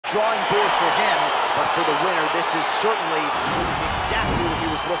drawing board for him, but for the winner, this is certainly exactly what he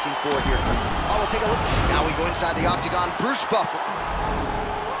was looking for here tonight. Oh, we'll take a look. Now we go inside the octagon. Bruce Buffer.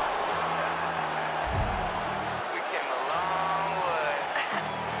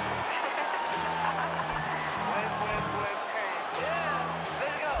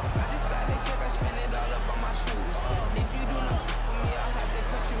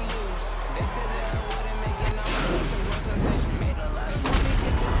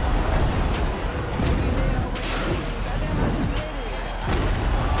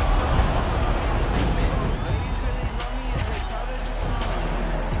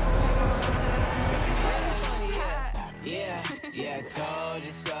 Told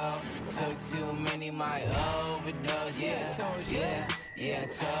you so, took too many, my overdose, yeah, I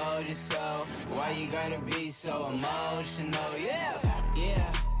told you so, why you gotta be so emotional, yeah,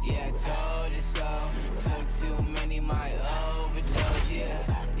 I told you so, took too many, my overdose, yeah,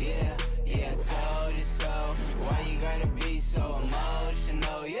 I told you so, why you gotta be so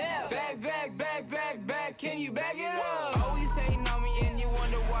emotional, yeah, back, can you back it up? Always hating on me and you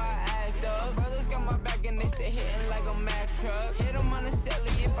wonder why I act up, brothers got my back and they stay hitting like a Mack truck, hit them on the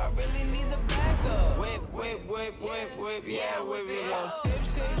celly if I really need the backup, whip, yeah, whip it up,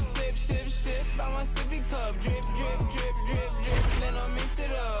 sip, by my sippy cup, drip, then I mix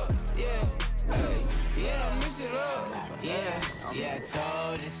it up, I mix it up, I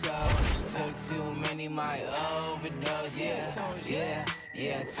told you so, took too many, my overdose, I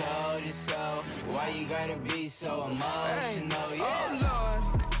told you so, why you gotta be so emotional, oh Lord,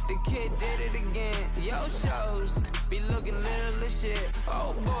 the kid did it again, yo shows, be looking little as shit,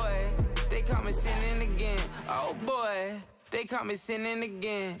 oh boy, they caught me sinning again, oh boy, they caught me sinning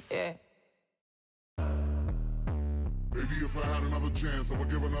again, yeah. Maybe if I had another chance, I would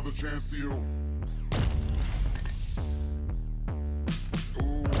give another chance to you.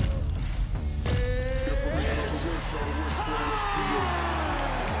 Ooh. If I make another wish, I would wish for the rest for you.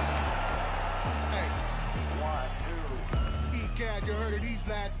 Hey. 1, 2. E-Cad, you heard of these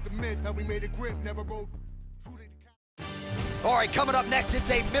lads, the myth, how we made a grip, never broke. All right, coming up next,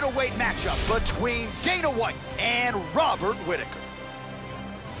 it's a middleweight matchup between Dana White and Robert Whitaker.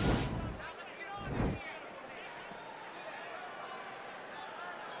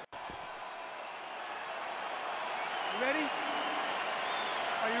 You ready?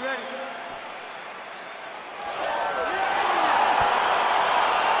 Are you ready?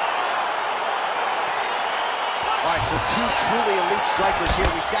 All right, so two truly elite strikers here.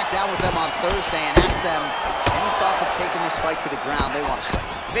 We sat down with them on Thursday and asked them any thoughts of taking this fight to the ground. They want to strike.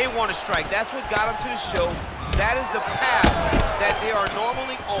 They want to strike. That's what got them to the show. That is the path that they are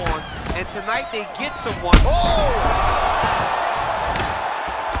normally on. And tonight they get someone. Oh!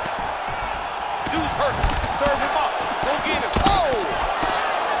 Dude's hurt. Serve him up. Go get him. Oh!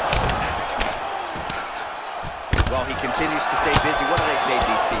 Well, he continues to stay busy. What do they say,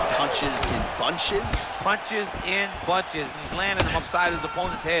 DC? Punches in bunches? Punches in bunches. And he's landing them upside his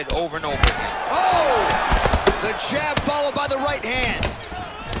opponent's head over and over again. Oh! The jab followed by the right hand.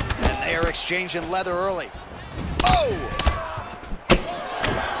 And they are exchanging leather early. Oh!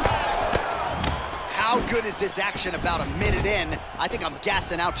 How good is this action about a minute in? I think I'm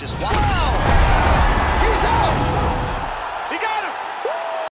gassing out just one. Wow! He's out!